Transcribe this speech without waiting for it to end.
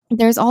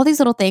there's all these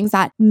little things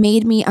that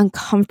made me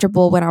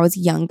uncomfortable when I was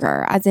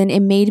younger. As in, it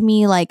made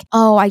me like,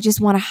 oh, I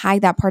just want to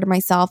hide that part of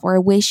myself, or I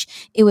wish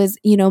it was,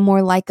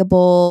 more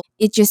likable.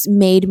 It just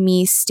made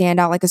me stand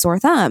out like a sore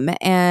thumb.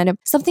 And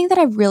something that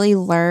I've really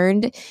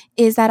learned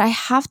is that I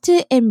have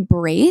to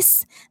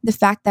embrace the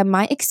fact that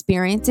my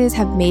experiences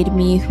have made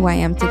me who I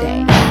am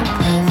today.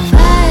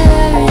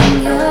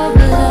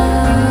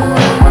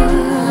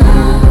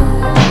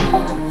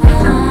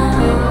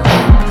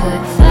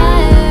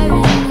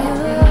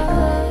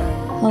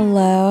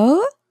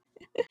 Hello?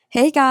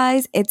 Hey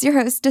guys, it's your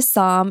host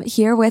Assam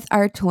here with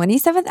our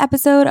 27th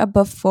episode of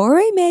Before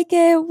We Make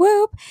It,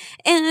 whoop!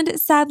 And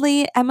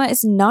sadly, Emma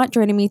is not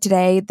joining me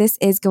today. This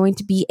is going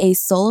to be a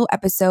solo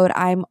episode.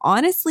 I'm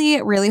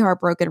honestly really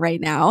heartbroken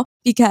right now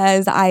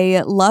because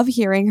I love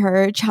hearing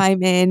her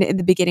chime in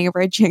the beginning of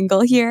our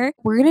jingle here.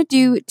 We're going to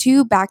do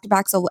 2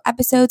 back-to-back solo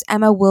episodes.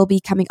 Emma will be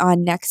coming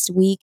on next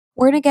week.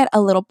 We're going to get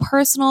a little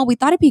personal. We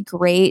thought it'd be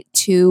great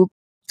to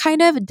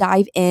kind of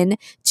dive in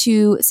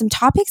to some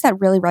topics that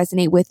really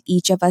resonate with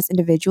each of us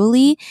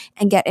individually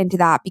and get into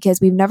that because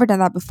we've never done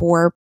that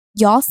before.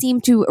 Y'all seem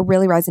to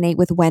really resonate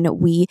with when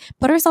we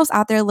put ourselves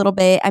out there a little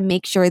bit and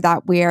make sure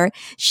that we're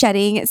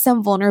shedding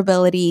some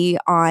vulnerability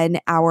on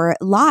our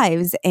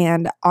lives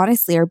and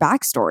honestly our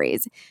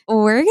backstories.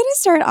 We're going to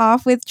start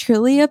off with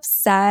Truly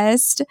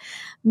Obsessed.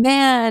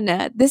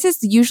 Man, this is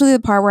usually the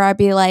part where I'd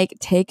be like,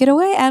 take it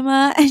away,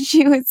 Emma, and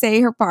she would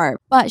say her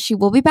part. But she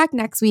will be back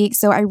next week,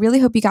 so I really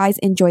hope you guys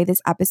enjoy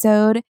this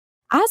episode.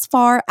 As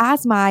far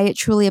as my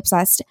Truly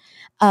Obsessed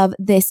of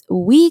this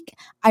week,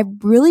 I've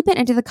really been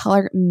into the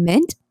color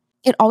mint.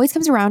 It always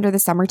comes around during the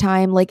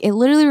summertime. Like, it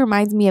literally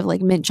reminds me of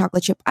like mint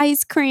chocolate chip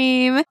ice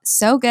cream.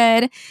 So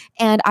good.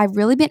 And I've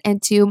really been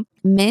into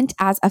mint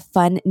as a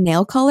fun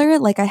nail color.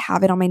 Like, I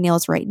have it on my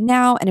nails right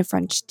now and a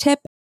French tip.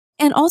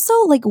 And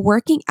also like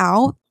working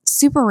out,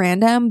 super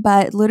random,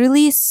 but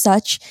literally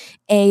such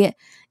a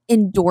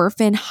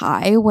endorphin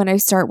high when I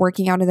start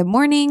working out in the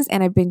mornings.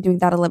 And I've been doing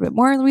that a little bit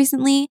more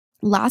recently.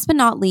 Last but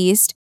not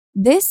least,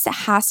 this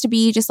has to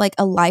be just like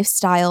a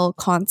lifestyle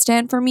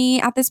constant for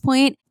me at this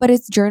point, but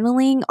it's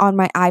journaling on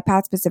my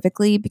iPad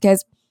specifically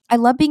because I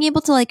love being able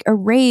to like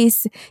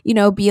erase,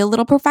 be a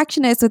little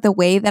perfectionist with the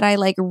way that I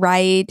like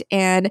write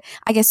and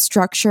I guess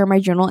structure my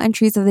journal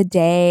entries of the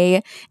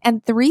day.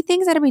 And 3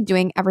 things that I've been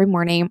doing every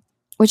morning,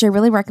 which I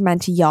really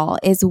recommend to y'all,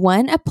 is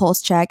 1, a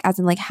pulse check, as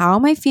in like, how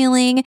am I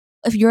feeling?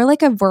 If you're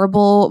like a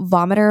verbal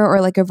vomiter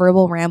or like a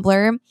verbal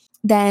rambler,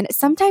 then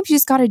sometimes you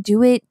just got to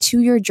do it to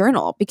your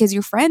journal because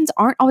your friends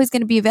aren't always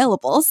going to be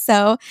available.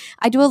 So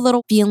I do a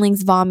little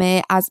feelings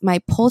vomit as my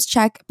pulse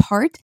check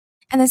part.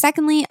 And then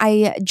secondly,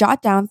 I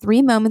jot down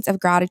 3 moments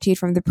of gratitude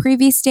from the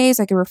previous day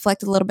so I can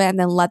reflect a little bit and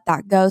then let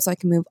that go so I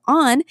can move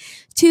on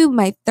to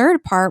my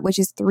third part, which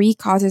is 3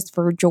 causes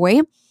for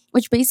joy,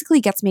 which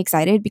basically gets me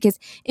excited because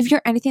if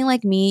you're anything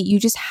like me, you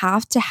just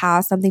have to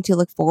have something to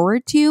look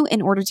forward to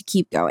in order to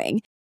keep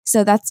going.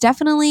 So that's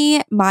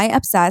definitely my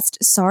obsessed.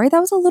 Sorry, that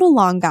was a little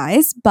long,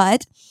 guys,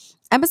 but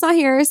Emma's not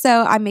here,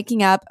 so I'm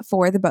making up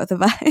for the both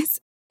of us.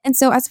 And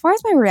so as far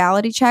as my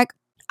reality check,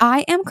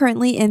 I am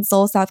currently in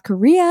Seoul, South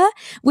Korea,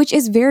 which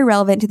is very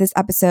relevant to this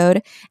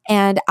episode.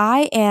 And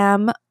I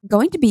am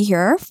going to be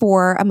here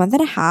for a month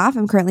and a half.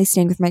 I'm currently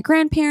staying with my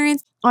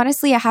grandparents.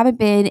 Honestly, I haven't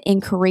been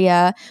in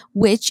Korea,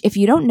 which if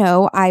you don't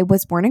know, I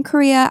was born in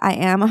Korea. I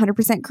am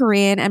 100%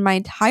 Korean and my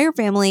entire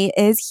family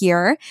is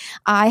here.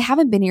 I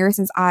haven't been here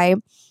since I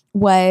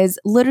was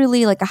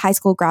literally like a high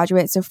school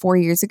graduate, so 4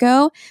 years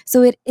ago.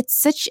 So it's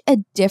such a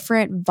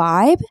different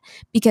vibe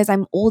because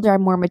I'm older,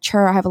 I'm more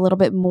mature, I have a little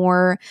bit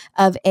more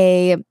of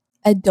a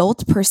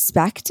adult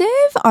perspective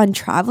on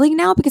traveling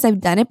now because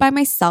I've done it by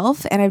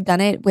myself and I've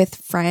done it with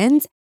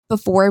friends.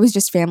 Before it was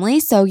just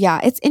family. So yeah,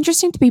 it's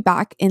interesting to be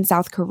back in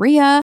South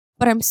Korea,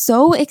 but I'm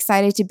so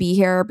excited to be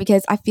here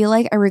because I feel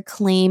like I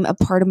reclaim a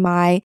part of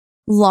my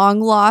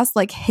long lost,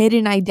 like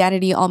hidden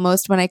identity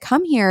almost when I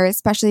come here,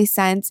 especially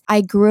since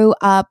I grew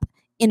up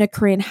in a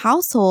Korean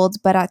household,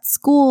 but at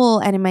school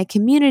and in my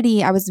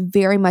community, I was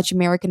very much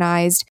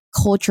Americanized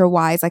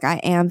culture-wise. Like I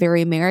am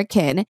very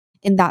American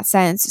in that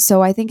sense.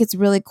 So I think it's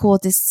really cool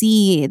to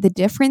see the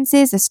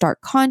differences, the stark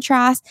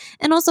contrast,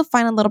 and also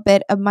find a little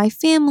bit of my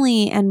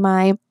family and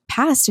my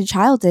past and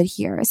childhood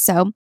here.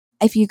 So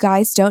if you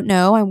guys don't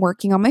know, I'm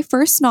working on my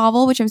first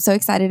novel, which I'm so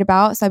excited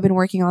about. So I've been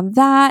working on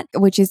that,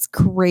 which is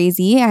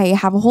crazy. I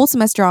have a whole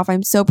semester off.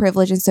 I'm so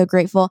privileged and so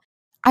grateful.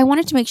 I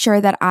wanted to make sure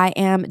that I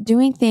am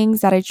doing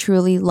things that I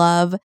truly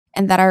love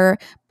and that are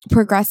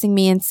progressing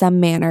me in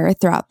some manner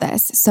throughout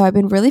this. So I've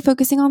been really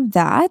focusing on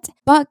that.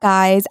 But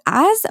guys,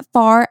 as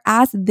far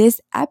as this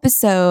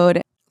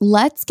episode,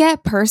 let's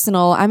get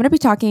personal. I'm going to be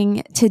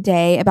talking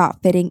today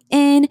about fitting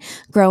in,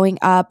 growing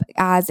up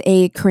as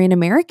a Korean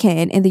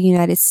American in the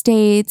United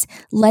States,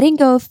 letting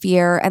go of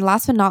fear, and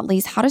last but not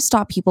least, how to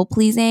stop people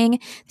pleasing.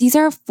 These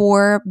are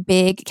 4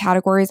 big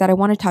categories that I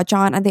want to touch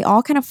on, and they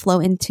all kind of flow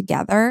in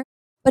together.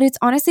 But it's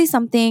honestly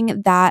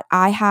something that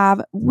I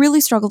have really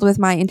struggled with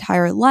my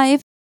entire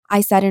life.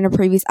 I said in a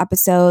previous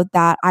episode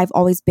that I've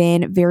always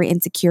been very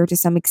insecure to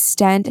some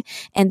extent,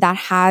 and that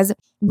has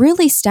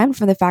really stemmed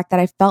from the fact that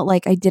I felt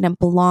like I didn't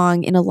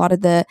belong in a lot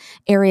of the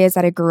areas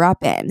that I grew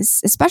up in,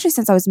 especially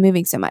since I was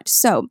moving so much.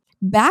 So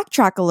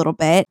backtrack a little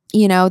bit,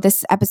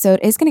 this episode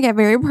is going to get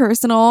very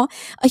personal.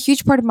 A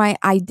huge part of my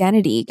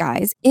identity,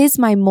 guys, is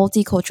my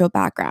multicultural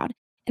background.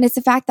 And it's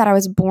the fact that I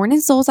was born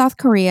in Seoul, South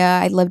Korea.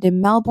 I lived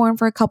in Melbourne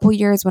for a couple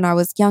years when I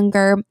was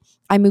younger.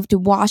 I moved to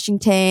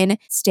Washington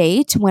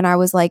State when I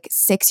was like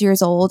 6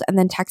 years old, and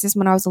then Texas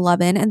when I was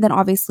 11. And then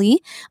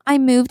obviously I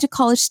moved to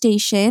College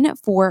Station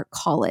for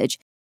college.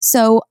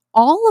 So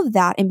all of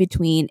that in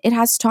between, it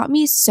has taught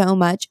me so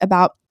much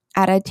about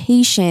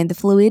adaptation, the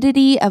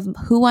fluidity of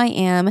who I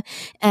am,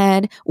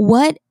 and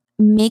what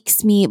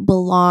makes me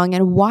belong,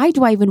 and why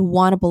do I even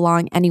want to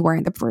belong anywhere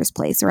in the first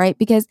place, right?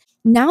 Because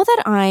now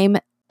that I'm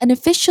an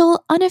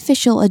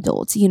unofficial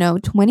adult,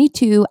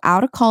 22,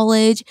 out of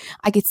college,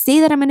 I could say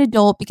that I'm an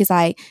adult because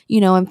I'm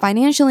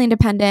financially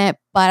independent,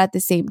 but at the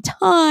same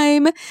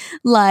time,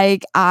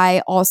 like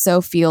I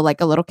also feel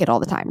like a little kid all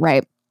the time,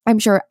 right? I'm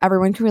sure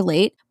everyone can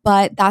relate,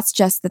 but that's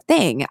just the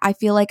thing. I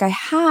feel like I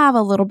have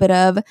a little bit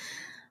of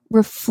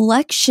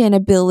reflection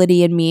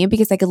ability in me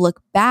because I could look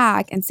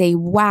back and say,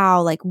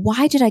 wow, like,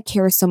 why did I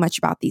care so much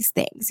about these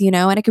things? And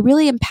I could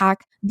really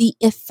impact the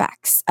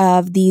effects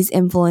of these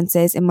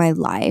influences in my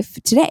life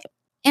today.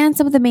 And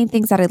some of the main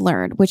things that I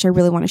learned, which I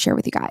really want to share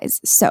with you guys.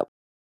 So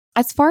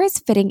as far as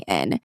fitting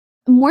in,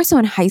 more so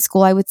in high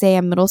school, I would say,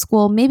 and middle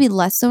school, maybe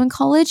less so in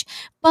college,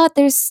 but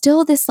there's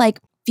still this like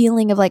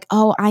feeling of like,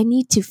 oh, I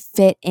need to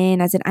fit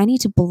in, as in I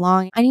need to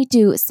belong. I need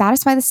to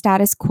satisfy the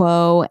status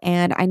quo,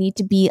 and I need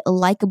to be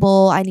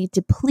likable. I need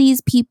to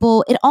please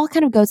people. It all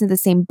kind of goes in the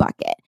same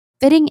bucket.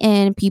 Fitting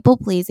in, people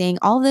pleasing,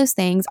 all of those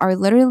things are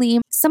literally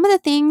some of the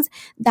things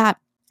that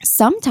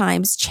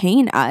sometimes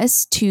chain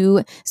us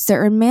to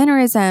certain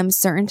mannerisms,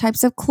 certain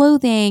types of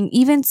clothing,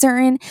 even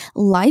certain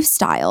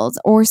lifestyles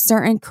or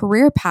certain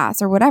career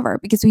paths or whatever,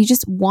 because we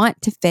just want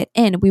to fit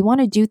in. We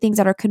want to do things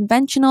that are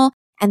conventional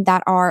and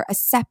that are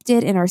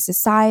accepted in our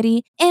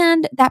society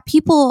and that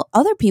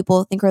other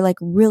people think are like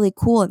really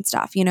cool and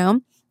stuff,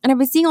 And I've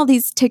been seeing all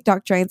these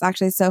TikTok trends,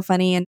 actually, it's so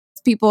funny. And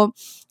people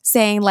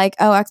saying like,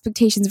 oh,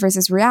 expectations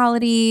versus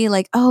reality.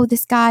 Like, oh,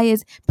 this guy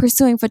is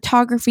pursuing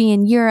photography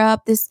in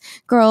Europe. This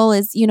girl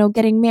is,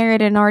 getting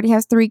married and already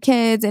has 3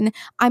 kids. And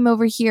I'm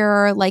over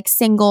here like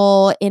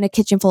single in a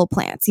kitchen full of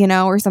plants,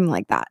 or something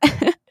like that.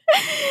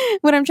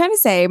 What I'm trying to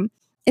say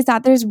is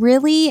that there's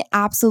really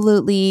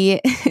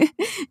absolutely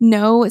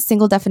no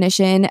single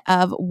definition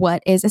of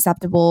what is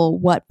acceptable,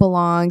 what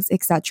belongs,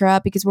 etc.,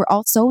 because we're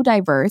all so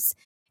diverse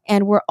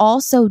and we're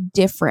all so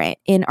different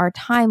in our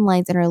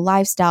timelines and our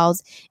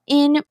lifestyles,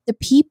 in the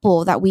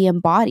people that we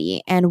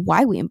embody and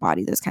why we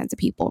embody those kinds of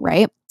people,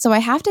 right? So I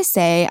have to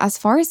say, as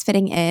far as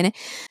fitting in,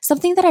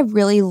 something that I've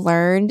really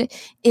learned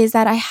is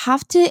that I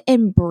have to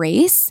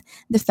embrace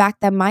the fact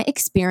that my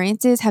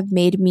experiences have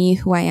made me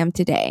who I am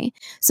today.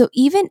 So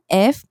even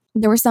if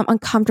there were some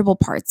uncomfortable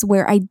parts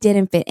where I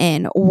didn't fit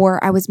in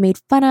or I was made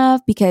fun of,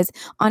 because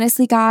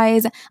honestly,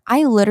 guys,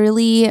 I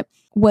literally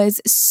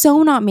was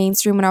so not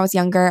mainstream when I was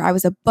younger. I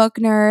was a book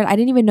nerd. I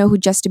didn't even know who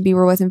Justin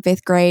Bieber was in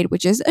 5th grade,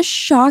 which is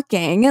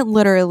shocking,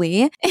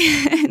 literally.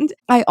 And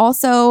I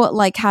also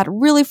like had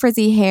really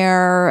frizzy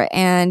hair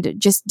and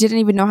just didn't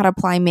even know how to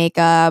apply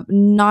makeup.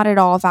 Not at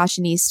all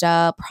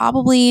fashionista.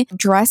 Probably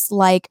dressed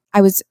like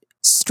I was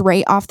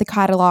straight off the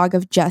catalog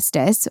of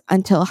Justice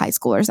until high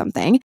school or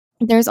something.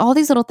 There's all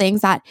these little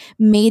things that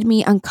made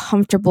me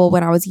uncomfortable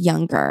when I was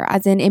younger,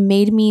 as in it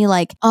made me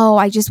like, oh,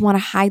 I just want to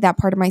hide that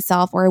part of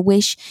myself, or I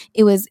wish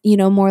it was,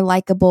 more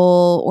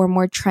likable or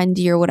more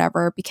trendy or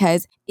whatever,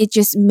 because it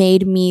just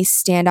made me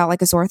stand out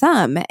like a sore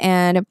thumb.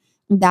 And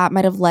that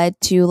might have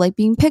led to like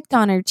being picked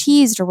on or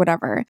teased or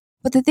whatever.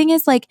 But the thing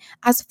is, like,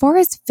 as far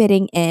as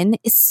fitting in,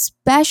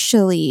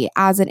 especially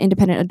as an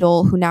independent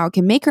adult who now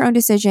can make her own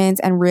decisions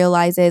and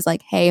realizes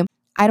like, hey,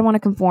 I don't want to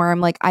conform.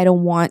 Like, I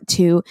don't want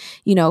to,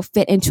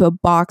 fit into a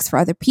box for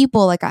other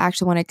people. Like, I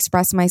actually want to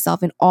express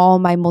myself in all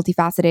my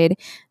multifaceted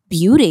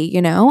beauty,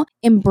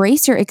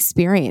 embrace your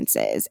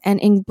experiences and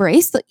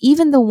embrace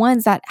even the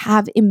ones that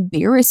have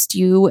embarrassed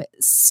you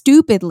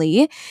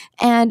stupidly,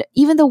 and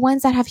even the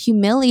ones that have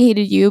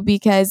humiliated you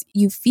because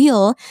you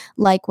feel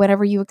like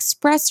whenever you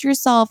express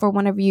yourself or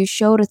whenever you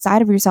showed a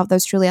side of yourself that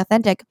was truly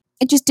authentic,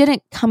 it just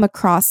didn't come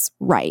across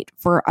right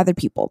for other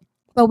people.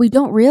 But we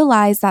don't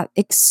realize that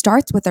it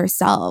starts with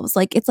ourselves.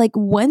 Like, it's like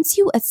once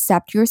you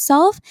accept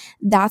yourself,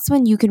 that's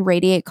when you can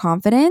radiate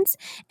confidence.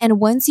 And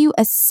once you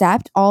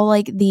accept all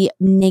like the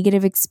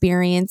negative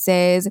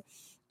experiences,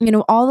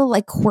 all the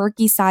like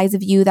quirky sides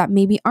of you that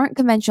maybe aren't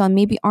conventional and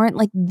maybe aren't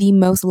like the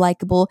most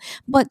likable,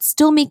 but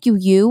still make you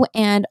you,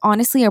 and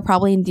honestly are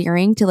probably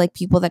endearing to like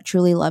people that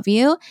truly love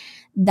you,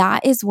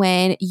 that is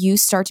when you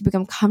start to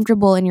become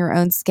comfortable in your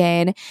own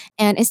skin.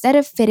 And instead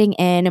of fitting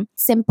in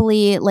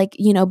simply like,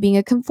 being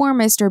a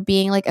conformist or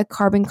being like a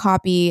carbon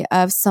copy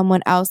of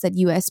someone else that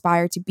you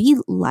aspire to be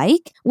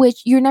like,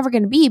 which you're never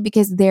going to be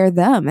because they're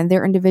them and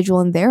they're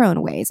individual in their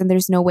own ways. And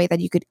there's no way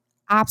that you could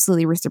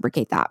absolutely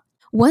reciprocate that.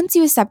 Once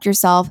you accept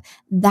yourself,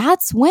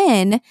 that's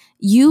when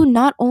you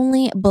not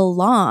only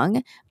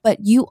belong, but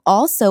you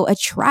also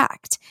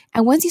attract.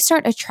 And once you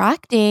start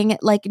attracting,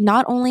 like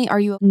not only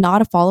are you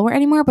not a follower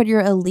anymore, but you're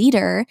a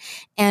leader,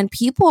 and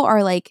people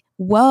are like,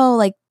 whoa,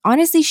 like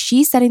honestly,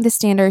 she's setting the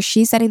standard,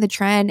 she's setting the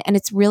trend. And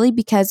it's really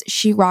because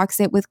she rocks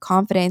it with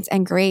confidence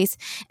and grace.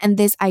 And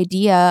this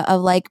idea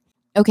of like,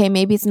 okay,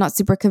 maybe it's not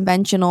super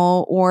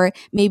conventional, or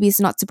maybe it's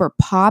not super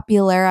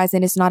popular, as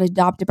in it's not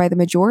adopted by the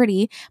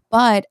majority,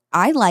 but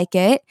I like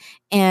it.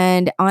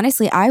 And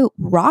honestly, I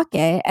rock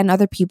it and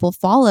other people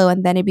follow.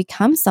 And then it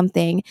becomes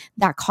something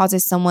that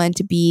causes someone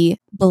to be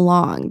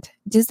belonged.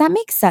 Does that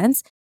make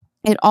sense?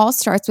 It all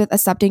starts with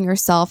accepting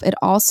yourself. It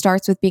all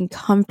starts with being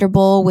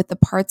comfortable with the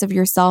parts of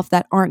yourself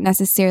that aren't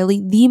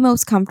necessarily the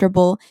most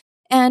comfortable.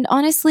 And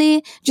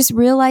honestly, just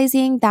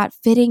realizing that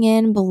fitting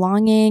in,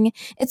 belonging,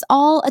 it's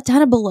all a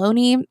ton of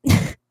baloney.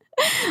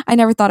 I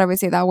never thought I would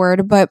say that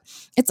word, but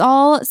it's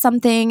all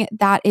something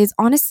that is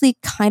honestly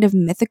kind of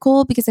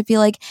mythical, because I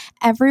feel like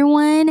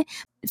everyone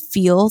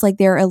feels like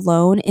they're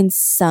alone in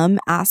some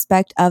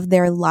aspect of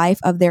their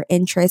life, of their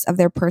interests, of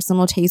their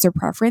personal tastes or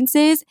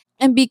preferences.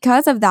 And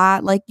because of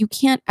that, like you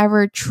can't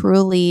ever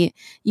truly,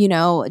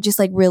 just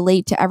like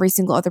relate to every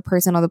single other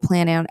person on the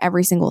planet on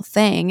every single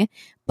thing.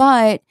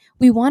 But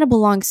we want to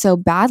belong so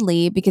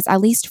badly because,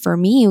 at least for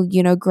me,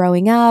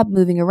 growing up,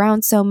 moving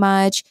around so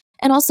much,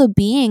 and also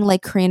being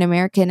like Korean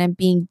American and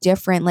being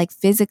different, like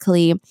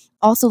physically,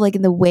 also like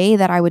in the way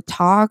that I would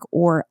talk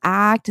or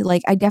act,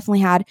 like I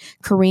definitely had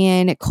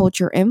Korean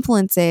culture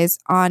influences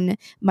on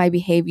my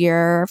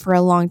behavior for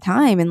a long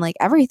time and like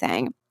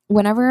everything.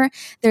 Whenever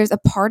there's a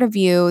part of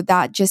you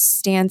that just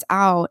stands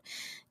out,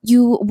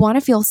 you want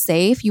to feel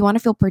safe, you want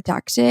to feel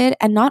protected.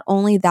 And not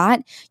only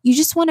that, you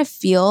just want to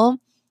feel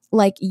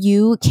like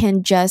you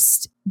can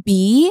just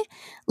be,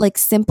 like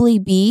simply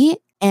be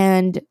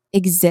and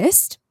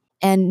exist,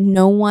 and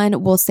no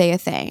one will say a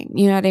thing.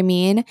 You know what I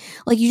mean?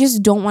 Like you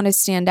just don't want to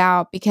stand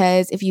out,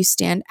 because if you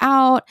stand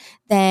out,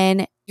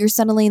 then you're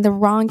suddenly in the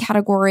wrong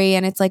category.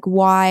 And it's like,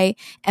 why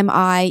am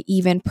I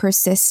even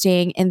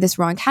persisting in this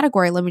wrong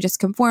category? Let me just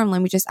conform.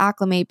 Let me just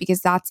acclimate,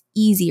 because that's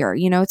easier.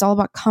 It's all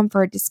about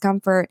comfort,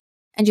 discomfort,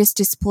 and just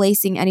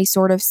displacing any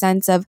sort of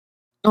sense of,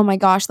 oh my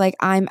gosh, like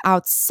I'm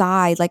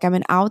outside, like I'm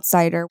an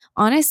outsider.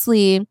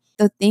 Honestly,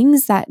 the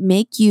things that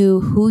make you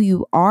who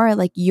you are,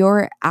 like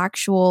your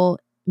actual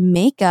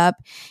makeup,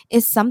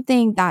 is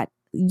something that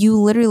you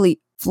literally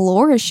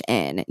flourish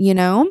in,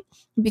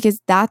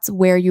 because that's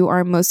where you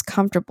are most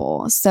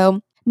comfortable.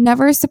 So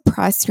never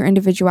suppress your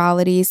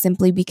individuality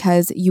simply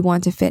because you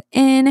want to fit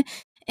in.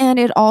 And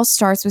it all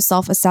starts with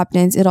self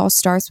acceptance. It all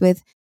starts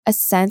with a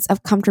sense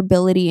of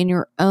comfortability in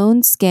your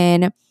own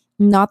skin,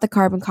 not the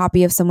carbon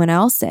copy of someone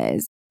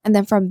else's. And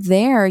then from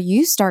there,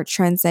 you start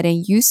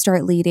trendsetting, you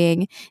start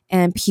leading,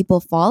 and people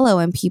follow,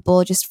 and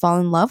people just fall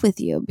in love with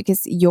you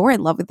because you're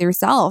in love with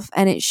yourself.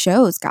 And it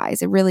shows,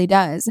 guys, it really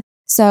does.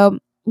 So,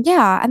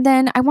 yeah. And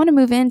then I want to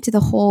move into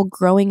the whole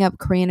growing up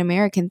Korean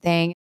American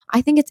thing.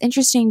 I think it's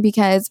interesting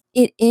because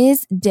it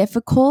is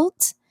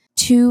difficult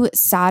to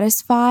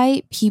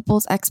satisfy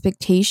people's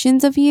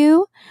expectations of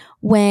you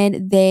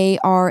when they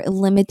are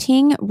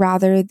limiting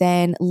rather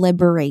than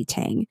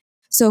liberating.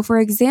 So, for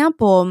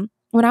example,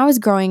 when I was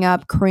growing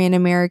up, Korean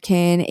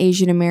American,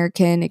 Asian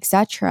American,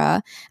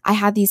 etc., I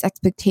had these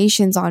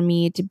expectations on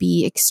me to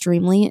be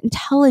extremely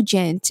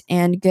intelligent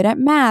and good at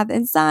math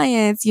and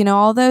science,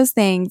 all those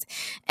things.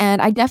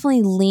 And I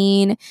definitely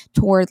lean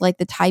toward like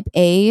the type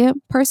A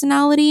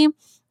personality,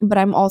 but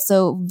I'm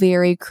also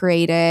very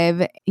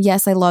creative.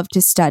 Yes, I love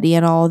to study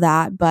and all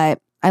that, but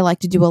I like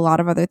to do a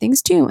lot of other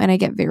things too, and I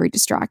get very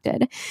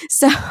distracted.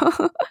 So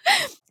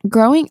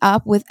growing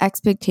up with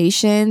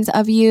expectations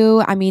of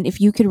you, I mean, if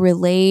you could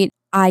relate,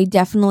 I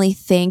definitely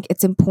think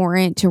it's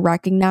important to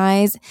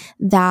recognize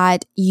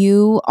that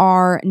you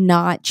are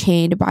not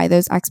chained by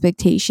those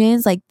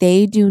expectations. Like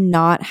they do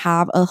not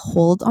have a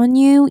hold on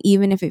you,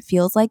 even if it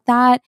feels like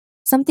that.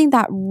 Something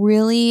that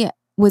really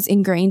was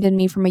ingrained in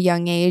me from a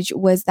young age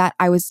was that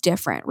I was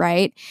different,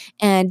 right?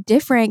 And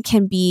different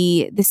can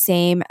be the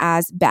same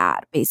as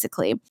bad,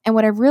 basically. And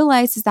what I've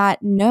realized is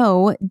that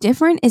no,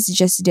 different is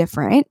just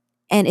different,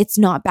 and it's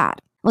not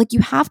bad. Like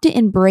you have to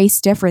embrace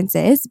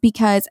differences,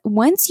 because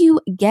once you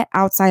get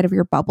outside of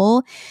your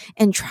bubble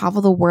and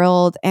travel the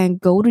world and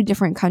go to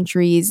different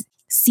countries,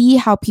 see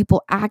how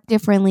people act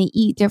differently,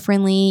 eat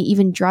differently,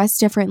 even dress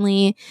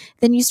differently,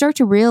 then you start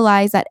to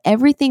realize that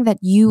everything that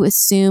you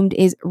assumed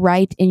is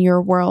right in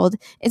your world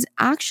is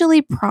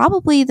actually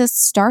probably the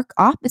stark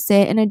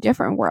opposite in a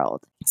different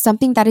world.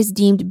 Something that is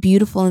deemed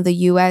beautiful in the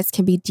US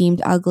can be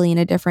deemed ugly in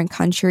a different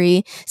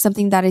country.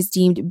 Something that is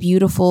deemed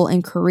beautiful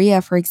in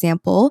Korea, for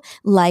example,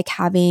 like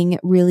having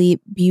really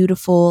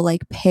beautiful,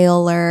 like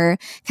paler,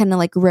 kind of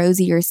like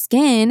rosier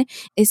skin,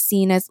 is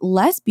seen as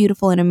less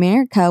beautiful in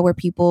America, where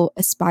people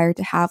aspire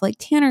to have like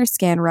tanner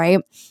skin,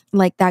 right?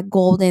 Like that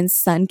golden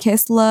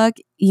sun-kissed look,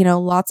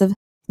 lots of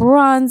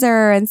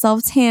bronzer and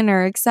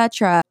self-tanner,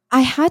 etc.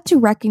 I had to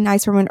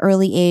recognize from an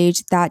early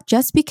age that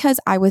just because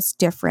I was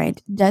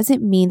different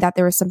doesn't mean that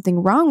there was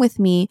something wrong with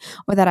me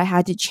or that I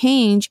had to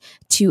change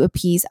to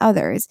appease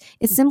others.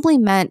 It simply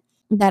meant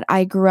that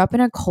I grew up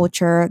in a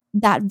culture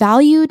that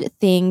valued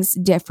things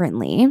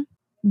differently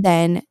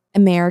than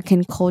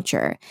American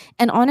culture.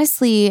 And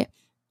honestly,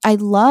 I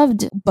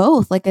loved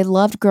both. Like, I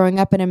loved growing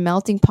up in a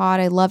melting pot.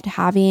 I loved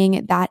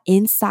having that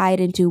insight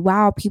into,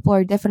 wow, people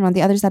are different on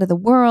the other side of the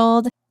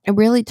world. It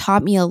really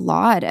taught me a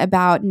lot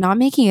about not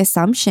making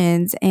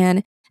assumptions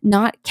and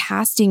not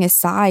casting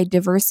aside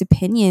diverse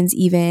opinions,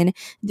 even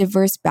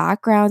diverse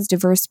backgrounds,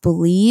 diverse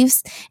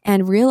beliefs,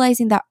 and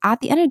realizing that at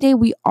the end of the day,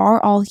 we are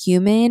all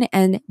human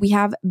and we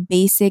have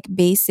basic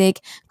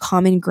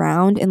common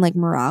ground and like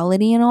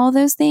morality and all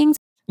those things.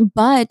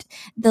 But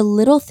the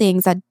little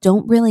things that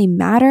don't really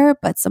matter,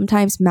 but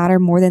sometimes matter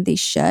more than they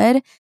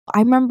should. I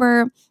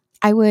remember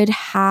I would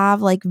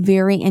have like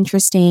very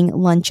interesting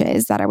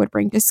lunches that I would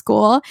bring to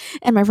school,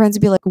 and my friends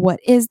would be like,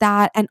 "What is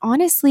that?" And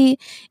honestly,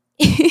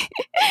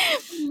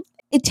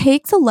 it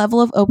takes a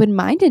level of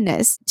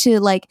open-mindedness to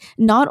like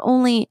not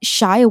only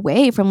shy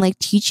away from like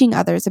teaching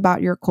others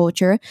about your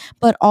culture,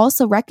 but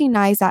also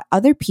recognize that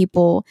other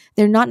people,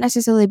 they're not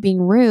necessarily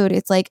being rude.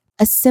 It's like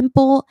a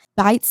simple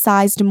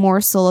bite-sized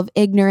morsel of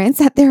ignorance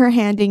that they're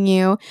handing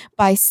you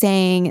by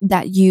saying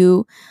that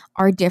you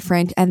are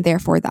different and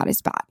therefore that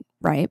is bad,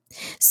 right?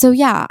 So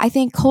yeah, I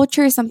think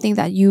culture is something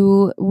that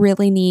you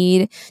really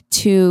need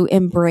to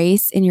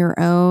embrace in your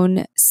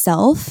own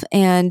self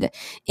and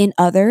in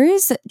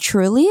others,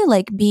 truly,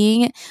 like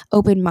being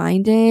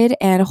open-minded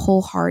and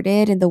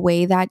wholehearted in the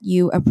way that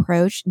you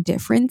approach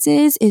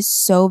differences is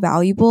so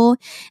valuable.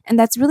 And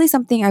that's really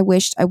something I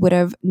wished I would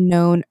have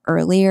known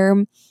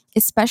earlier,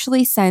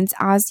 especially since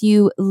as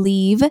you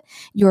leave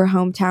your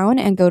hometown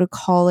and go to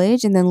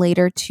college and then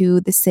later to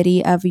the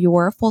city of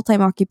your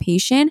full-time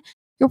occupation,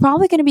 you're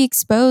probably going to be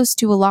exposed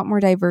to a lot more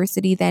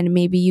diversity than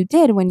maybe you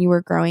did when you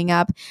were growing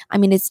up. I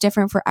mean, it's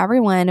different for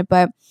everyone,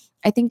 but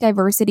I think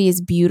diversity is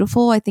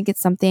beautiful. I think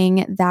it's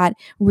something that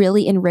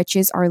really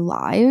enriches our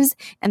lives.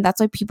 And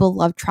that's why people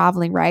love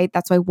traveling, right?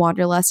 That's why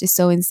Wanderlust is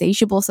so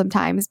insatiable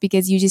sometimes,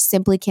 because you just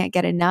simply can't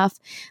get enough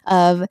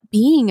of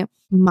being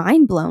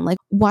mind blown. Like,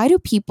 why do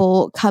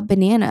people cut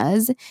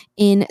bananas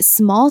in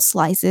small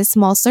slices,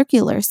 small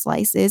circular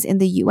slices in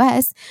the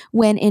US,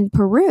 when in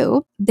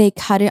Peru, they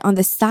cut it on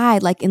the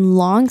side, like in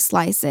long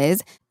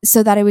slices,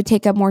 so that it would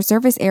take up more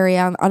surface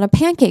area on a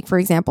pancake, for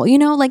example? You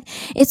know, like,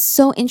 it's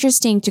so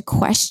interesting to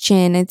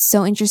question. It's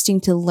so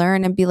interesting to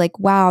learn and be like,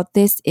 wow,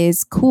 this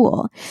is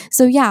cool.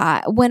 So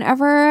yeah,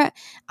 whenever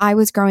I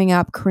was growing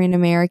up Korean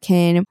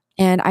American,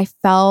 and I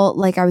felt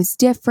like I was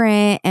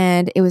different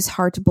and it was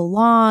hard to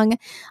belong,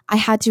 I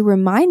had to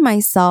remind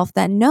myself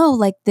that no,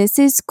 like, this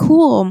is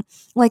cool.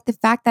 Like, the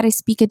fact that I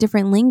speak a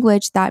different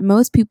language that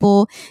most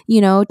people,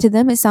 you know, to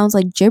them it sounds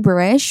like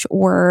gibberish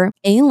or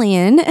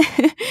alien.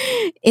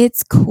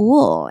 It's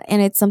cool.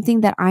 And it's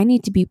something that I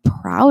need to be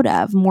proud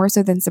of more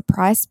so than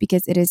suppressed,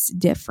 because it is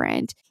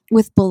different.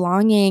 With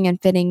belonging and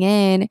fitting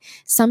in,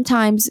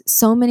 sometimes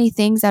so many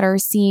things that are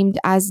seemed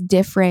as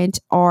different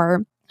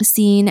are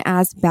seen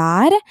as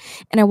bad.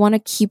 And I want to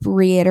keep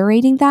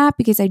reiterating that,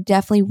 because I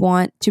definitely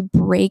want to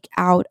break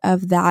out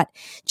of that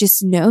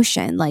just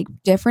notion. Like,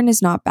 different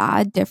is not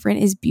bad.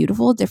 Different is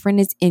beautiful.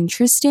 Different is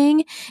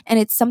interesting. And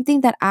it's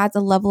something that adds a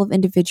level of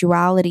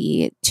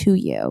individuality to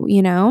you,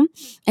 you know,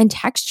 and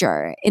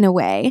texture in a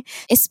way.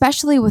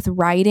 Especially with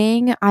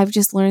writing, I've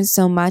just learned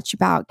so much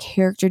about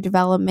character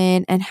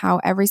development and how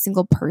every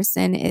single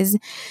person is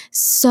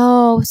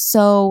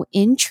so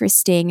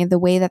interesting in the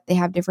way that they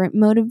have different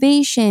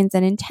motivations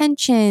and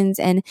intentions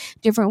and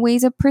different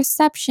ways of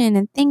perception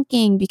and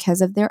thinking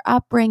because of their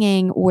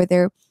upbringing or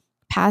their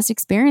past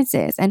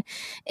experiences. And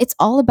it's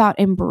all about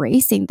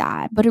embracing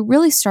that. But it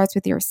really starts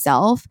with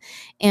yourself.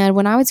 And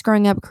when I was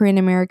growing up Korean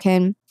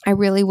American, I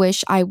really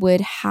wish I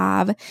would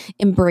have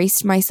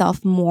embraced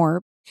myself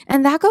more.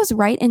 And that goes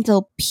right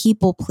into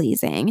people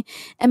pleasing.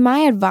 And my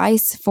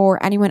advice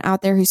for anyone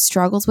out there who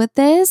struggles with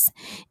this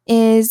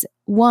is,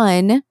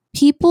 one,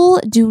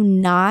 people do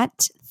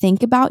not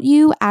think about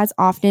you as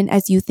often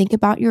as you think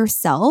about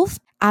yourself.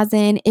 As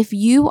in, if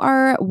you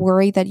are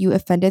worried that you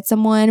offended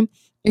someone,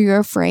 or you're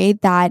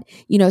afraid that,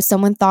 you know,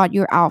 someone thought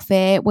your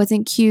outfit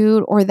wasn't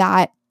cute, or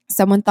that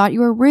someone thought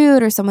you were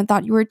rude, or someone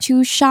thought you were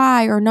too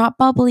shy or not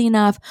bubbly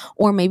enough,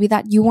 or maybe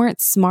that you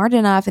weren't smart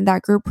enough in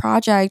that group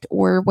project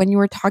or when you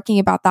were talking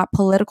about that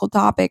political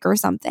topic or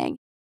something.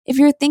 If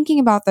you're thinking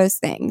about those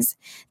things,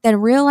 then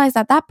realize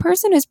that that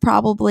person is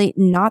probably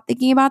not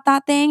thinking about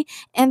that thing,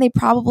 and they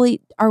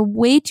probably are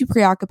way too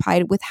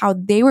preoccupied with how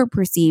they were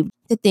perceived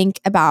to think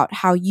about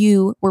how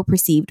you were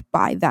perceived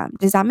by them.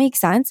 Does that make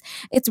sense?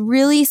 It's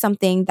really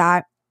something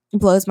that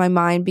blows my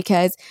mind,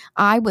 because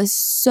I was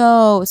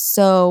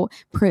so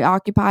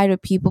preoccupied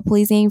with people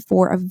pleasing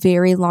for a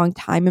very long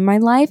time in my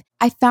life.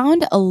 I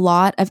found a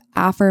lot of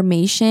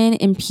affirmation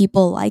in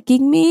people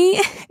liking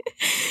me.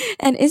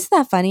 And isn't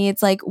that funny?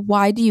 It's like,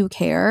 why do you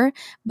care?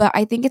 But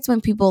I think it's when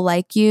people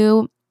like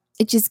you,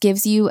 it just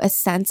gives you a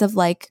sense of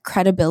like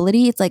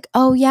credibility. It's like,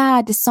 oh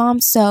yeah,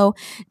 Desam's so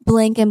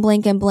blank and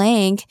blank and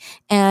blank.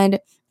 And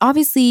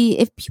obviously,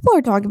 if people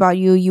are talking about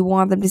you, you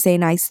want them to say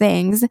nice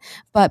things,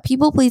 but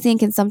people pleasing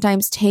can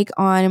sometimes take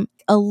on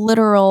a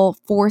literal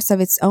force of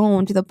its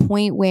own to the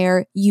point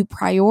where you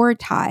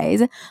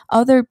prioritize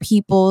other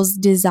people's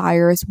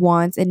desires,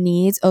 wants, and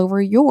needs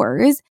over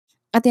yours.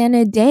 At the end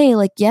of the day,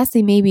 like, yes,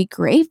 they may be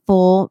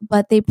grateful,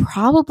 but they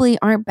probably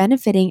aren't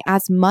benefiting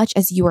as much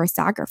as you are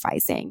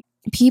sacrificing.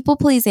 People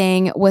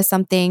pleasing was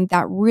something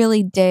that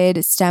really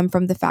did stem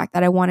from the fact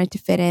that I wanted to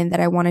fit in, that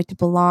I wanted to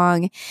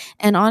belong.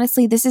 And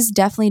honestly, this is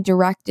definitely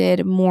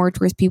directed more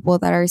towards people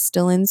that are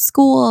still in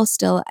school,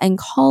 still in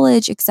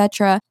college,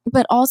 etc.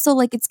 But also,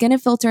 like, it's going to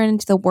filter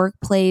into the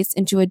workplace,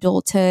 into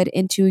adulthood,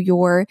 into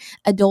your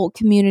adult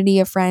community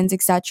of friends,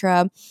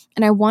 etc.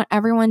 And I want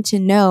everyone to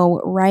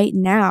know right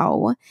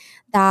now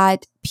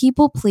that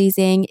people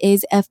pleasing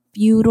is a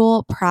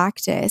futile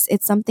practice.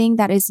 It's something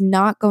that is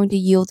not going to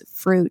yield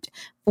fruit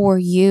for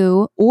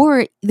you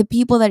or the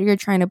people that you're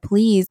trying to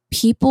please.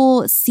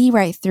 People see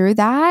right through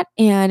that,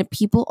 and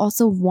people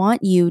also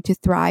want you to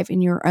thrive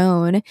in your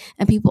own,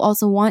 and people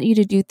also want you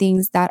to do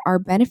things that are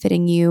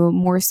benefiting you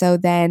more so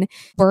than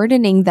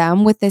burdening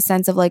them with this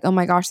sense of like, oh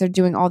my gosh, they're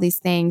doing all these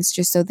things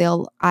just so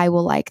I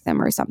will like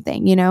them or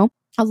something, you know?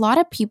 A lot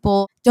of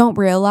people don't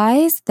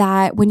realize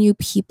that when you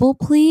people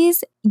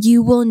please,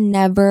 you will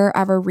never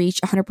ever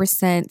reach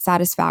 100%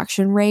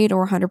 satisfaction rate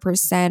or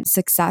 100%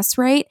 success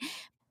rate.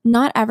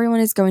 Not everyone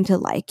is going to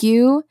like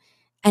you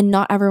and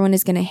not everyone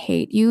is going to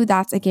hate you.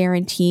 That's a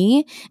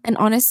guarantee. And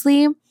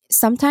honestly,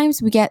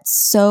 sometimes we get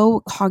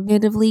so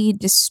cognitively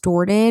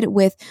distorted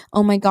with,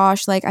 oh my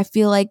gosh, like I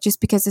feel like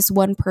just because this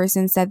one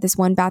person said this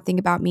one bad thing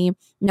about me,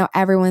 now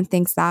everyone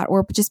thinks that.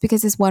 Or just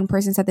because this one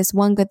person said this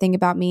one good thing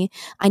about me,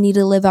 I need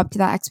to live up to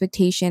that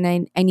expectation.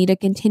 And I need to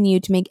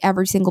continue to make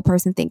every single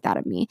person think that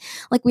of me.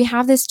 Like we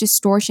have this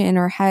distortion in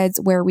our heads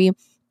where we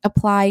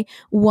apply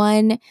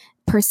one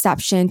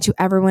perception to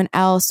everyone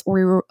else, or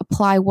we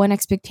apply one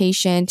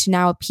expectation to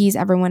now appease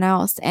everyone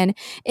else. And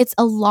it's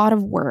a lot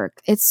of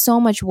work. It's so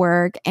much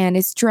work and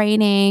it's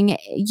draining.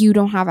 You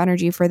don't have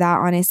energy for that,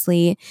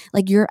 honestly.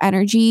 Like your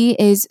energy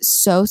is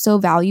so, so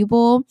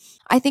valuable.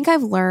 I think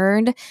I've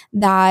learned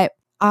that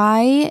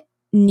I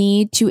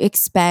need to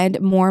expend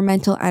more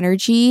mental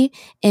energy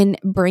in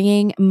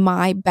bringing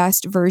my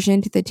best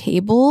version to the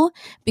table,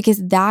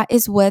 because that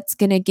is what's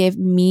going to give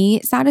me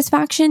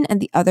satisfaction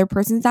and the other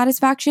person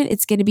satisfaction.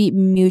 It's going to be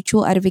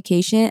mutual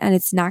edification and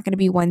it's not going to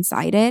be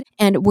one-sided,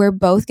 and we're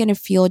both going to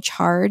feel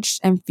charged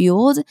and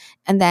fueled.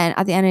 And then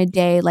at the end of the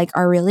day, like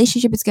our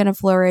relationship is going to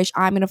flourish.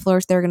 I'm going to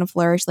flourish. They're going to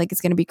flourish. Like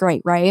it's going to be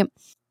great, right?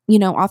 You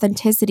know,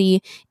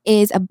 authenticity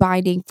is a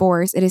binding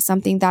force. It is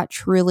something that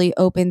truly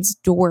opens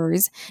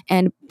doors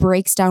and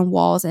breaks down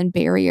walls and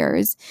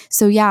barriers.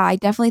 So yeah, I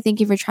definitely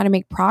think if you're trying to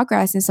make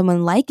progress in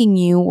someone liking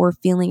you or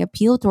feeling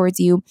appeal towards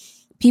you,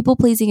 people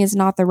pleasing is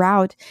not the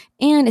route,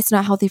 and it's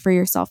not healthy for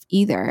yourself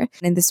either.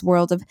 In this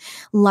world of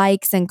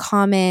likes and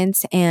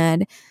comments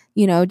and,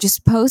 you know,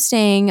 just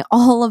posting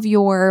all of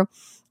your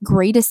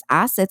greatest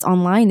assets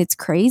online. It's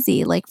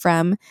crazy. Like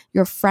from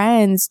your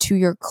friends to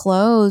your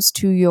clothes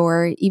to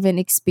your even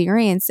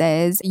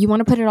experiences. You want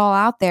to put it all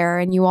out there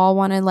and you all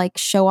want to like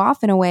show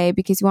off in a way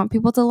because you want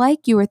people to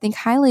like you or think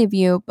highly of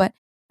you. But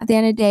at the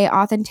end of the day,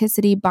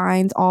 authenticity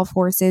binds all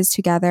forces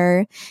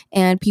together,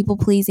 and people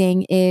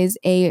pleasing is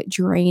a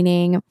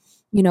draining,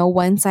 you know,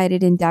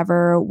 one-sided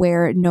endeavor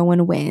where no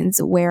one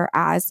wins.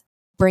 Whereas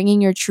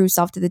bringing your true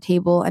self to the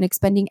table and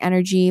expending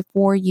energy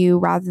for you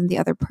rather than the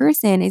other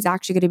person is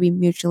actually going to be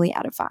mutually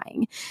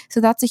edifying.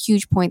 So that's a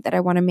huge point that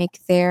I want to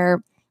make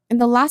there. And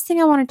the last thing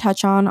I want to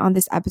touch on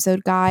this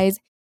episode, guys,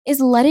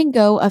 is letting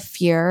go of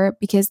fear,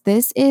 because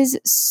this is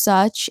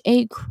such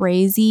a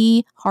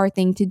crazy hard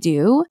thing to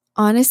do.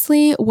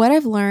 Honestly, what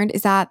I've learned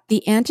is that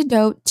the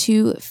antidote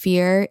to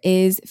fear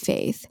is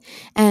faith.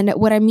 And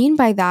what I mean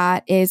by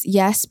that is,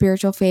 yes,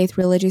 spiritual faith,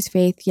 religious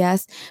faith,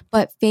 yes,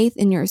 but faith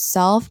in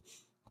yourself,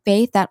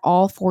 faith that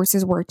all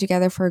forces work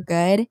together for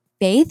good,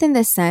 faith in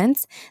the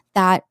sense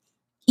that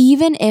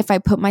even if I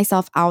put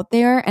myself out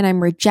there and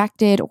I'm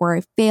rejected or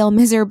I fail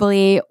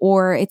miserably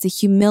or it's a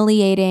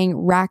humiliating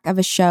wreck of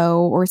a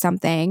show or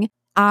something,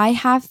 I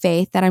have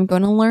faith that I'm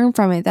going to learn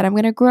from it, that I'm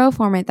going to grow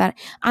from it, that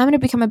I'm going to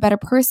become a better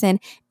person,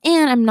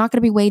 and I'm not going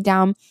to be weighed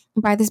down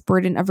by this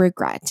burden of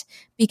regret.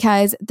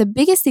 Because the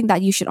biggest thing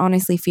that you should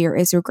honestly fear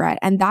is regret.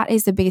 And that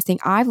is the biggest thing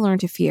I've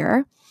learned to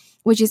fear,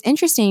 which is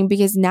interesting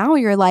because now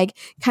you're like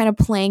kind of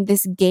playing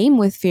this game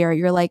with fear.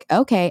 You're like,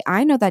 okay,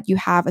 I know that you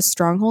have a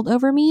stronghold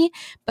over me,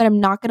 but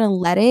I'm not going to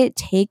let it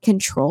take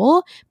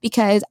control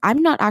because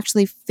I'm not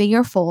actually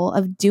fearful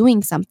of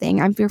doing something.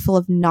 I'm fearful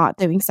of not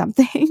doing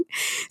something.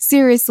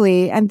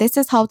 Seriously. And this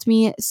has helped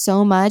me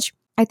so much.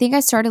 I think I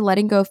started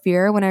letting go of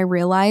fear when I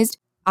realized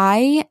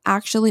I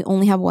actually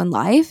only have one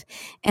life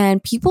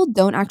and people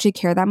don't actually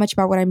care that much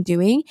about what I'm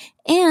doing.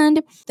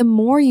 And the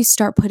more you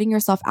start putting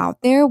yourself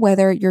out there,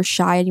 whether you're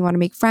shy and you want to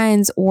make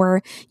friends,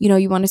 or, you know,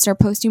 you want to start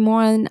posting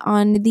more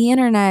on the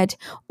internet,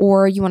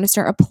 or you want to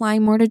start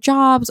applying more to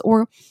jobs,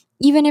 or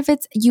even if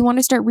it's you want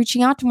to start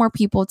reaching out to more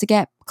people to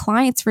get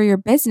clients for your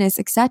business,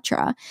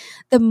 etc.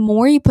 The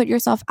more you put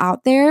yourself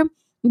out there,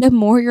 the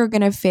more you're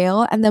going to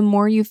fail. And the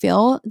more you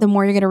fail, the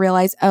more you're going to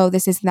realize, oh,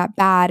 this isn't that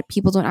bad.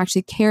 People don't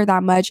actually care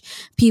that much.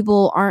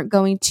 People aren't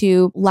going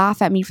to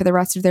laugh at me for the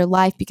rest of their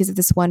life because of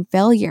this one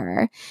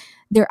failure.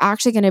 They're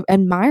actually going to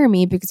admire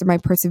me because of my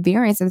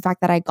perseverance and the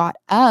fact that I got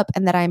up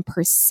and that I'm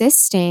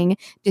persisting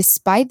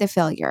despite the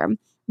failure.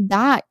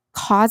 That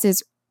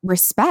causes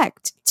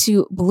respect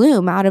to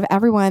bloom out of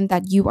everyone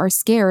that you are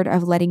scared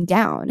of letting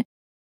down.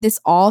 This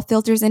all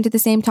filters into the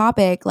same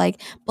topic, like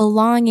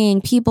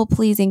belonging, people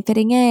pleasing,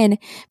 fitting in.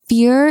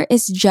 Fear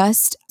is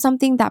just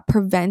something that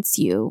prevents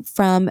you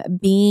from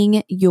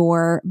being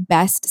your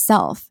best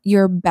self,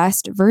 your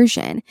best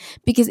version,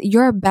 because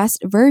your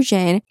best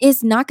version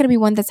is not going to be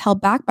one that's held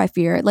back by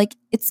fear. Like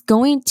it's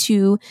going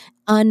to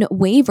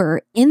unwaver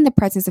in the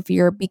presence of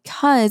fear,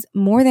 because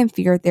more than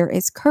fear, there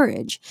is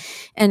courage.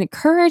 And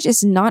courage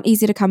is not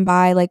easy to come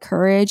by. Like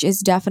courage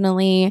is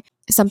definitely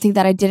something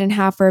that I didn't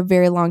have for a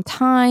very long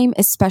time,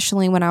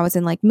 especially when I was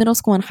in like middle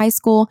school and high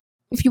school.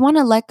 If you want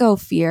to let go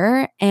of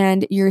fear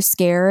and you're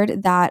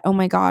scared that, oh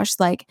my gosh,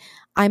 like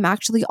I'm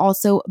actually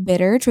also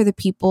bitter to the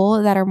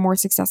people that are more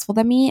successful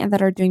than me and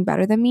that are doing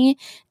better than me,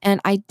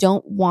 and I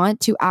don't want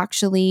to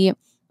actually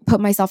put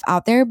myself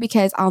out there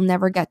because I'll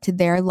never get to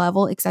their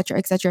level, etc.,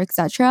 etc.,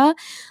 etc.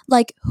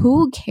 Like,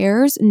 who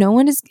cares? No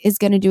one is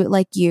going to do it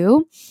like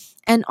you.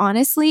 And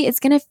honestly, it's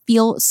going to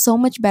feel so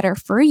much better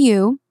for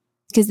you,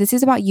 because this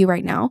is about you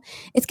right now.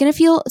 It's going to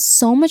feel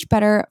so much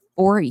better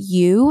for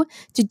you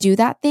to do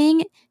that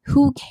thing.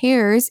 Who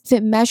cares if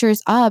it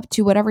measures up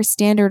to whatever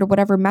standard or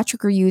whatever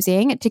metric you're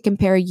using to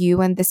compare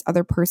you and this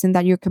other person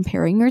that you're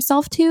comparing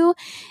yourself to?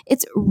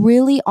 It's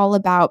really all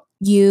about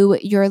you,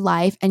 your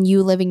life, and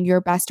you living your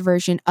best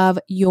version of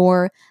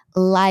your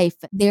life.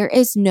 There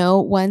is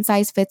no one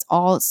size fits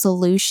all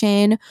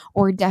solution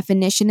or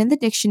definition in the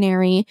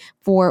dictionary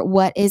for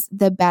what is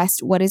the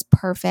best, what is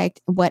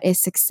perfect, what is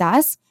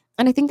success.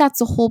 And I think that's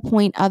the whole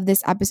point of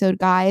this episode,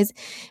 guys.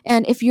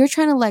 And if you're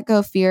trying to let go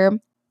of fear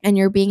and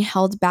you're being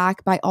held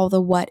back by all the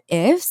what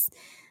ifs,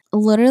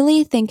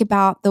 literally think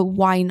about the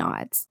why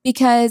nots,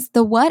 because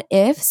the what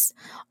ifs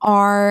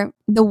are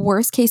the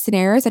worst case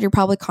scenarios that you're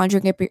probably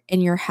conjuring up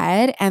in your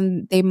head,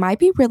 and they might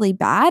be really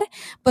bad,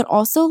 but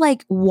also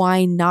like,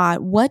 why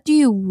not? What do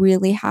you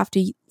really have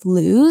to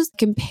lose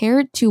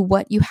compared to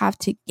what you have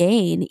to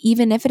gain,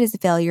 even if it is a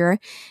failure?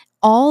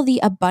 All the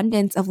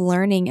abundance of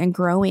learning and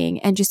growing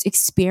and just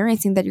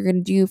experiencing that you're going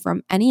to do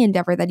from any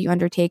endeavor that you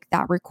undertake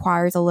that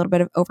requires a little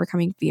bit of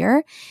overcoming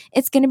fear,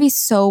 it's going to be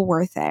so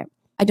worth it.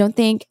 I don't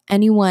think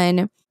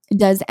anyone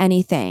does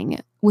anything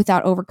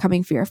without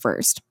overcoming fear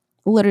first.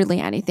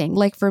 Literally anything.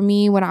 Like for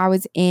me, when I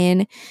was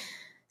in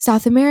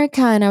South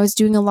America and I was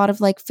doing a lot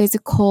of like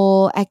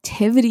physical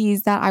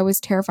activities that I was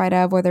terrified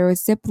of, whether it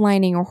was zip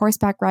lining or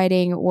horseback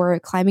riding or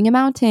climbing a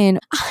mountain,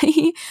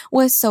 I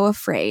was so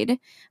afraid.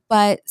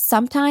 But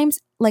sometimes,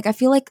 like, I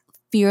feel like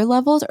fear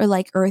levels are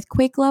like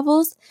earthquake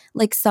levels.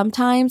 Like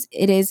sometimes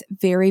it is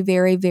very,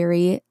 very,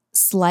 very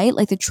slight.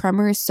 Like the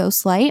tremor is so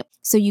slight,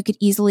 so you could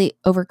easily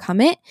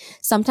overcome it.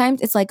 Sometimes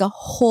it's like a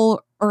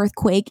whole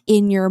earthquake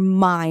in your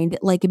mind,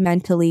 like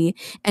mentally,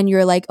 and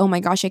you're like, oh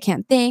my gosh, I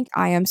can't think.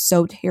 I am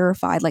so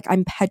terrified. Like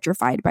I'm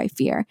petrified by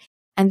fear.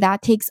 And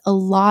that takes a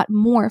lot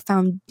more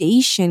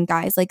foundation,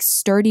 guys, like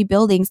sturdy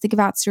buildings. Think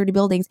about sturdy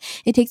buildings.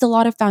 It takes a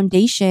lot of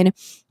foundation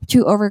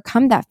to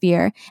overcome that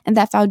fear. And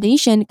that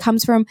foundation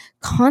comes from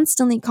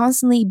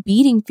constantly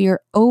beating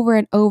fear over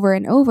and over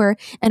and over,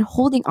 and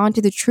holding on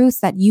to the truths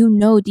that you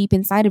know deep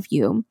inside of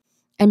you,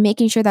 and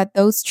making sure that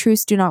those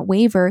truths do not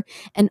waver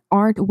and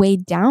aren't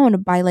weighed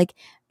down by like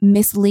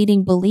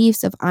misleading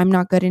beliefs of I'm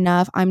not good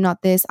enough, I'm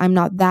not this, I'm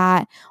not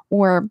that,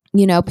 or,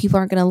 you know, people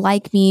aren't going to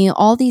like me,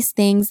 all these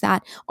things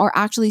that are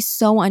actually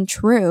so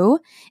untrue.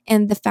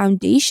 And the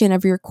foundation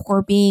of your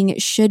core being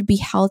should be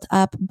held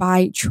up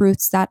by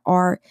truths that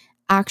are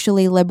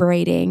actually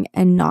liberating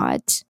and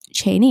not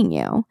chaining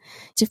you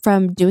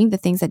from doing the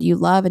things that you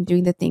love and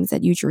doing the things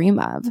that you dream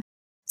of.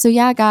 So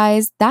yeah,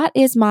 guys, that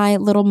is my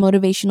little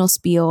motivational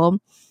spiel.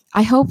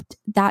 I hoped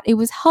that it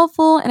was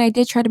helpful, and I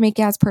did try to make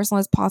it as personal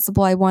as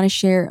possible. I want to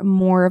share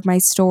more of my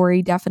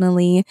story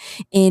definitely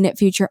in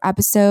future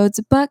episodes.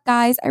 But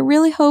guys, I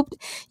really hoped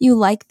you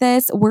like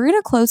this. We're going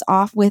to close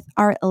off with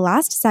our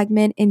last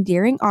segment,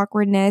 Endearing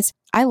Awkwardness.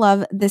 I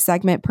love this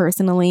segment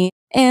personally.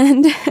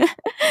 And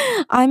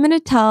I'm going to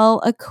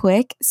tell a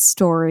quick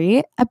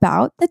story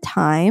about the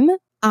time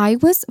I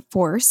was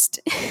forced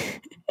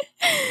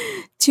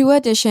to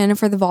audition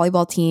for the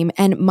volleyball team.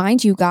 And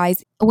mind you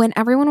guys, when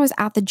everyone was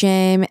at the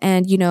gym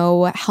and, you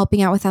know,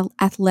 helping out with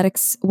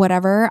athletics,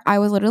 whatever, I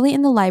was literally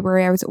in the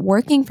library. I was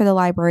working for the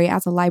library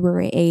as a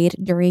library aide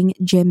during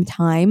gym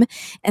time.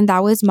 And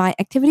that was my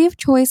activity of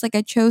choice. Like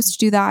I chose to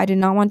do that. I did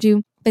not want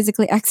to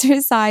physically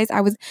exercise. I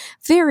was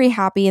very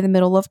happy in the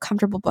middle of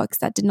comfortable books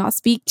that did not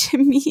speak to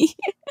me.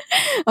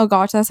 Oh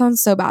gosh, that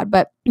sounds so bad.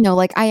 But you know,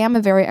 like I am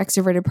a very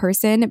extroverted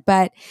person,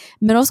 but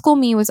middle school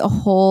me was a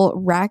whole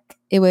wreck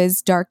It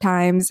was dark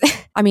times.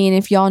 I mean,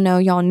 if y'all know,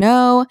 y'all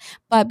know.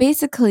 But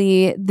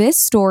basically,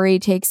 this story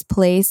takes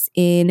place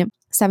in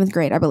 7th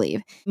grade, I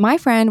believe. My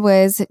friend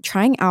was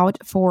trying out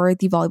for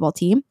the volleyball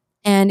team.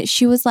 And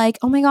she was like,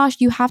 oh my gosh,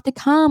 you have to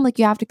come. Like,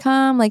 you have to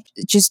come. Like,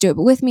 just do it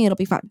with me. It'll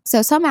be fun.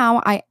 So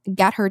somehow I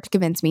got her to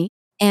convince me.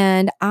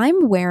 And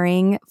I'm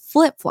wearing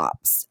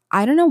flip-flops.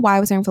 I don't know why I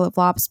was wearing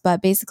flip-flops,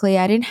 but basically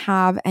I didn't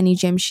have any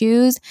gym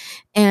shoes.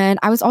 And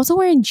I was also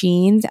wearing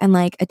jeans and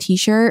like a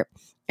t-shirt.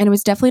 And it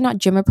was definitely not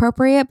gym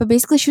appropriate, but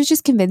basically she was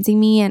just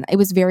convincing me and it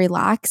was very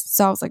lax.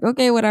 So I was like,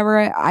 okay,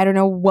 whatever. I don't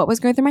know what was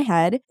going through my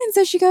head. And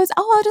so she goes,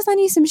 oh, I'll just lend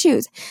you some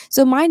shoes.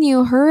 So mind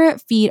you, her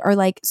feet are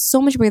like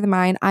so much bigger than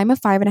mine. I'm a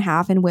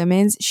 5.5 in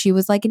women's. She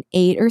was like an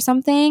 8 or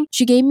something.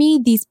 She gave me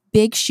these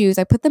big shoes.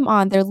 I put them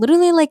on. They're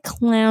literally like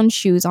clown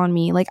shoes on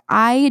me. Like,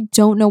 I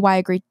don't know why I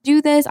agreed to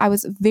do this. I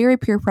was very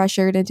peer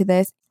pressured into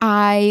this.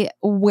 I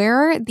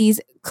wear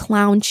these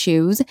clown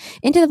shoes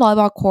into the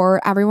volleyball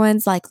court.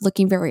 Everyone's like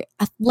looking very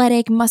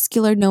athletic,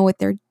 muscular, know what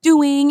they're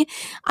doing.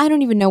 I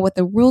don't even know what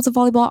the rules of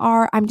volleyball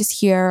are. I'm just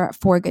here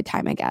for a good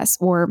time, I guess,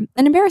 or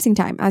an embarrassing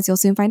time, as you'll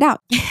soon find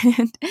out.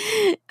 And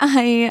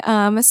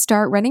I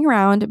start running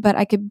around, but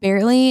I could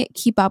barely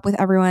keep up with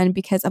everyone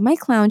because of my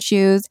clown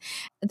shoes.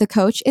 The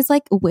coach is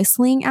like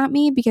whistling at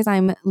me because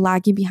I'm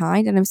lagging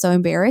behind and I'm so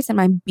embarrassed and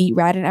I'm beat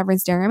red and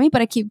everyone's staring at me,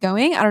 but I keep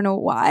going. I don't know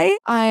why.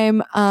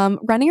 I'm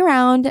running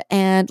around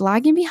and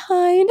lagging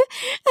behind. And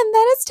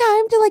then it's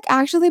time to like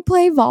actually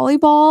play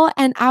volleyball.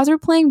 And as we're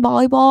playing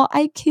volleyball,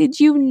 I kid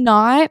you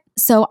not.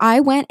 So I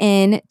went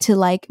in to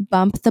like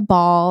bump the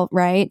ball,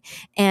 right?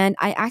 And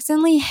I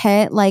accidentally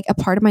hit like a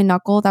part of my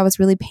knuckle that was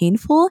really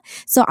painful.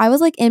 So I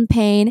was like in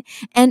pain.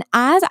 And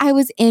as I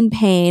was in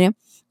pain,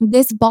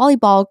 this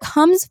volleyball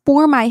comes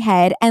for my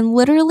head and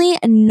literally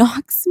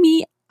knocks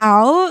me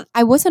out.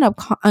 I wasn't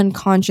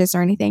unconscious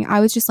or anything. I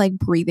was just like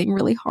breathing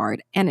really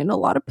hard and in a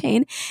lot of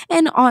pain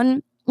and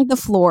on the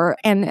floor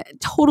and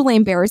totally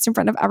embarrassed in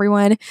front of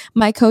everyone.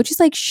 My coach is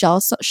like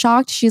shell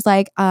shocked. She's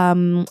like,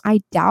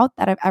 I doubt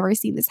that I've ever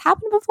seen this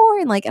happen before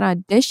in like an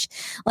audition,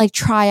 like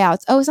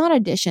tryouts. Oh, it's not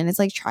audition. It's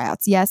like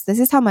tryouts. Yes, this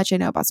is how much I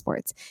know about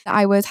sports.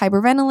 I was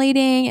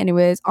hyperventilating and it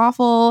was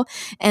awful.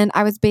 And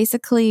I was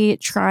basically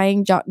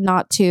trying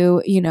not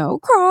to,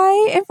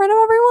 cry in front of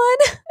everyone.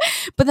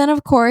 But then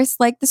of course,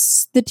 like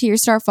the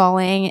tears start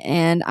falling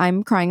and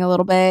I'm crying a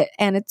little bit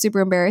and it's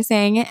super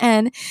embarrassing.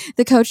 And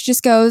the coach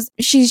just goes,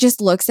 she just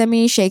looks at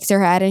me, shakes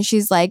her head, and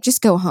she's like,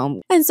 just go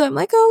home. And so I'm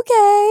like,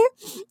 okay.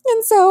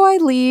 And so I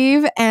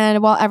leave.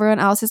 And while everyone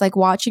else is like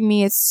watching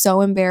me, it's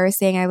so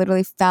embarrassing. I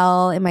literally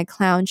fell in my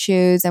clown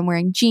shoes. I'm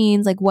wearing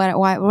jeans. Like, what am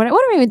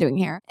I even doing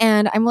here?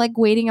 And I'm like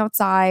waiting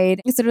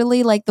outside. It's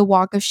literally like the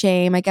walk of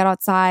shame. I get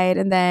outside.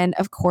 And then,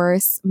 of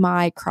course,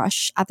 my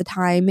crush at the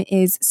time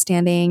is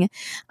standing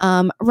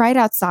right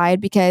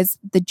outside because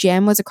the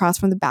gym was across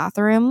from the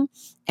bathroom.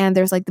 And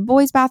there's like the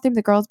boys' bathroom,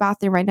 the girls'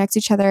 bathroom right next to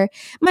each other.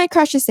 My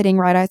crush is sitting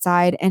right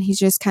outside and he's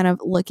just kind of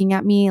looking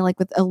at me like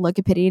with a look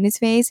of pity in his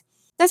face.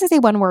 Doesn't say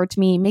one word to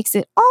me, makes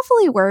it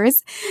awfully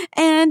worse,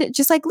 and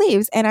just like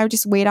leaves. And I would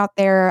just wait out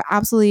there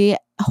absolutely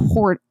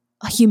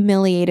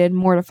humiliated,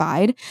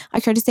 mortified. I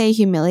tried to say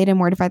humiliated and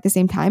mortified at the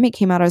same time. It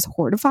came out as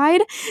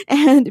horrified.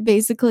 And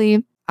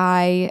basically,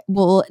 I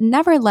will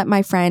never let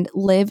my friend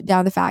live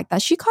down the fact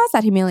that she caused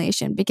that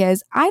humiliation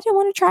because I didn't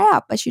want to try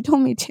out, but she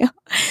told me to.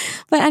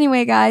 But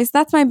anyway, guys,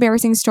 that's my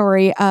embarrassing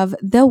story of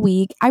the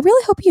week. I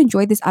really hope you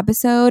enjoyed this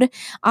episode.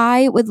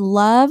 I would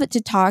love to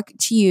talk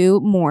to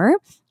you more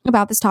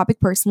about this topic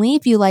personally.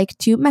 If you like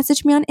to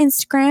message me on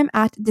Instagram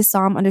at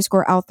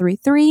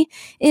 @Desam_L33,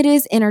 it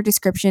is in our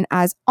description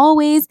as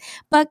always.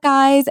 But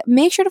guys,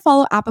 make sure to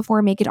follow At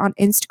Before Make It on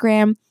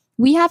Instagram.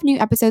 We have new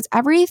episodes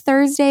every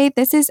Thursday.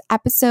 This is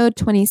episode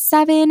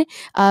 27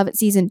 of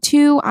season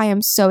 2. I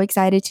am so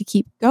excited to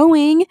keep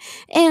going.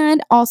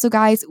 And also,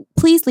 guys,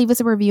 please leave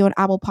us a review on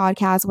Apple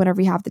Podcasts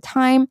whenever you have the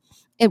time.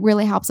 It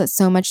really helps us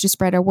so much to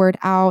spread our word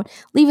out.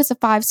 Leave us a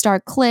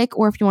 5-star click,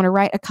 or if you want to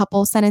write a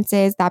couple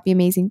sentences, that'd be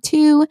amazing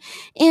too.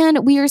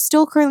 And we are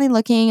still currently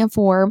looking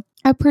for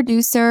a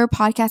producer,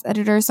 podcast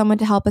editor, someone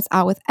to help us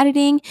out with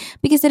editing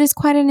because it is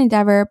quite an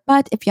endeavor.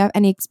 But if you have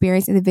any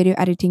experience in the video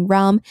editing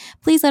realm,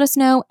 please let us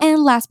know.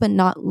 And last but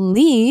not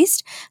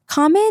least,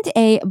 comment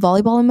a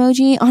volleyball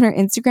emoji on our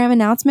Instagram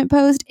announcement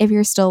post if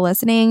you're still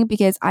listening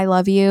because I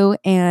love you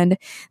and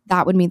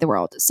that would mean the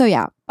world. So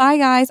yeah, bye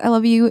guys. I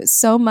love you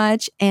so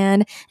much.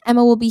 And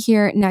Emma will be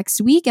here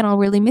next week and I'll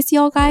really miss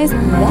y'all guys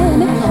then.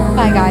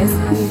 Bye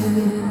guys.